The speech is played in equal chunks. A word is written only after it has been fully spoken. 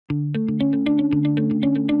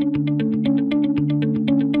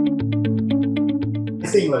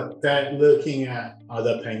think, look, that looking at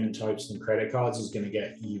other payment types than credit cards is going to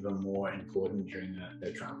get even more important during the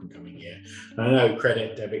up and coming year. And I know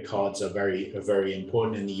credit debit cards are very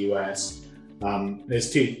important in the US.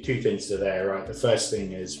 There's two things to there, right? The first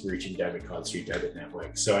thing is routing debit cards through debit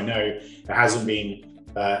networks. So I know it hasn't been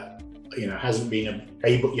you haven't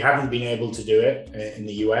been able to do it in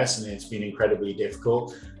the US, and it's been incredibly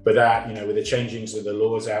difficult. But that, with the changings of the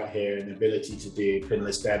laws out here and the ability to do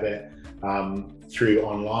pinless debit through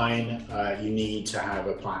online, you need to have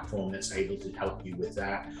a platform that's able to help you with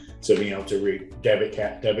that. So being able to route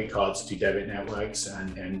debit cards to debit networks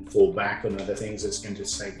and fall back on other things, that's going to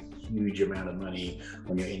save a huge amount of money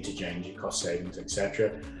on your interchange, your cost savings,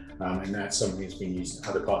 etc. And that's something that's been used in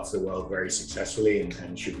other parts of the world very successfully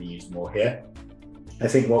and should be used more here. I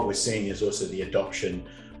think what we're seeing is also the adoption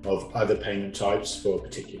of other payment types for a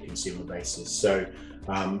particular consumer basis. So,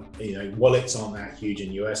 wallets aren't that huge in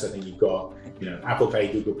the US. I think you've got, Apple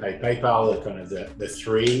Pay, Google Pay, PayPal are kind of the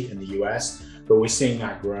three in the US, but we're seeing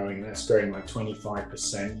that growing. That's growing like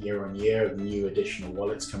 25% year on year of new additional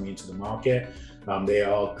wallets coming into the market. They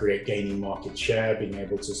are gaining market share, being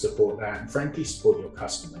able to support that, and frankly, support your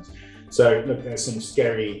customers. So look, there's some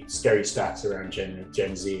scary stats around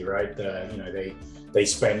Gen Z, right? They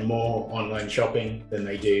spend more online shopping than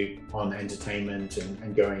they do on entertainment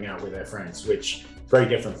and going out with their friends, which is very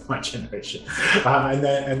different from my generation.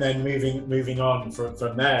 And then moving on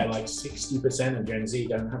from there, like 60% of Gen Z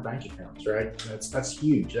don't have bank accounts, right? That's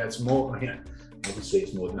huge. That's more. Obviously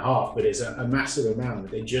it's more than half, but it's a massive amount.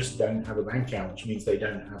 They just don't have a bank account, which means they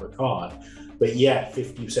don't have a card. But yet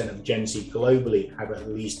 50% of Gen Z globally have at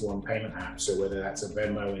least one payment app. So whether that's a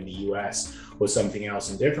Venmo in the US or something else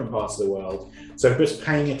in different parts of the world. So just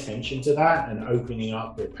paying attention to that and opening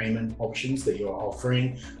up the payment options that you're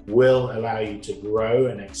offering will allow you to grow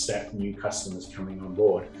and accept new customers coming on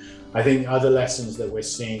board. I think other lessons that we're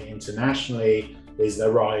seeing internationally is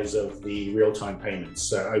the rise of the real-time payments.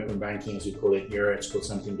 So open banking, as we call it here, it's called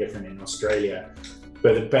something different in Australia.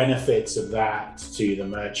 But the benefits of that to the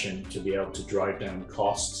merchant to be able to drive down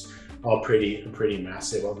costs are pretty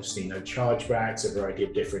massive. Obviously, no chargebacks, a variety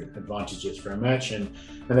of different advantages for a merchant.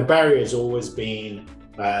 And the barrier has always been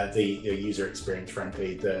the user experience,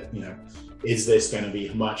 frankly, that, is this going to be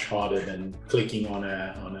much harder than clicking on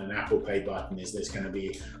an Apple Pay button? Is this going to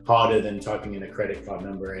be harder than typing in a credit card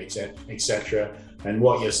number, etc.? And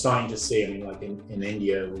what you're starting to see, like in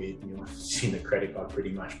India, we've seen the credit card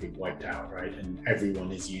pretty much be wiped out, right? And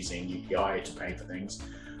everyone is using UPI to pay for things,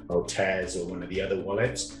 or TERS or one of the other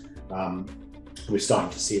wallets. We're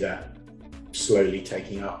starting to see that slowly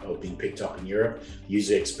taking up or being picked up in Europe.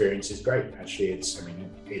 User experience is great. Actually,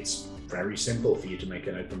 it's very simple for you to make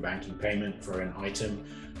an open banking payment for an item.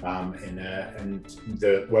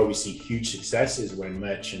 Where we see huge success is when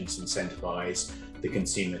merchants incentivize the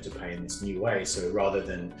consumer to pay in this new way. So rather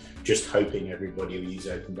than just hoping everybody will use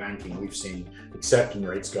open banking, we've seen acceptance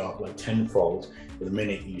rates go up like tenfold the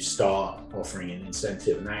minute you start offering an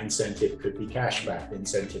incentive. And that incentive could be cashback, the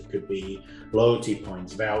incentive could be loyalty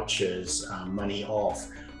points, vouchers, money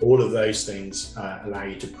off. All of those things allow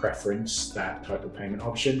you to preference that type of payment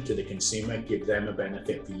option to the consumer, give them a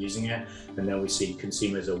benefit for using it. And then we see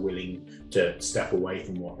consumers are willing to step away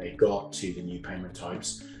from what they got to the new payment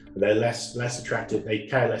types. They're less attracted, they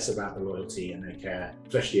care less about the loyalty, and they care,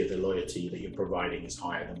 especially if the loyalty that you're providing is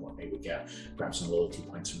higher than what they would get perhaps on loyalty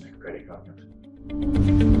points from their credit card.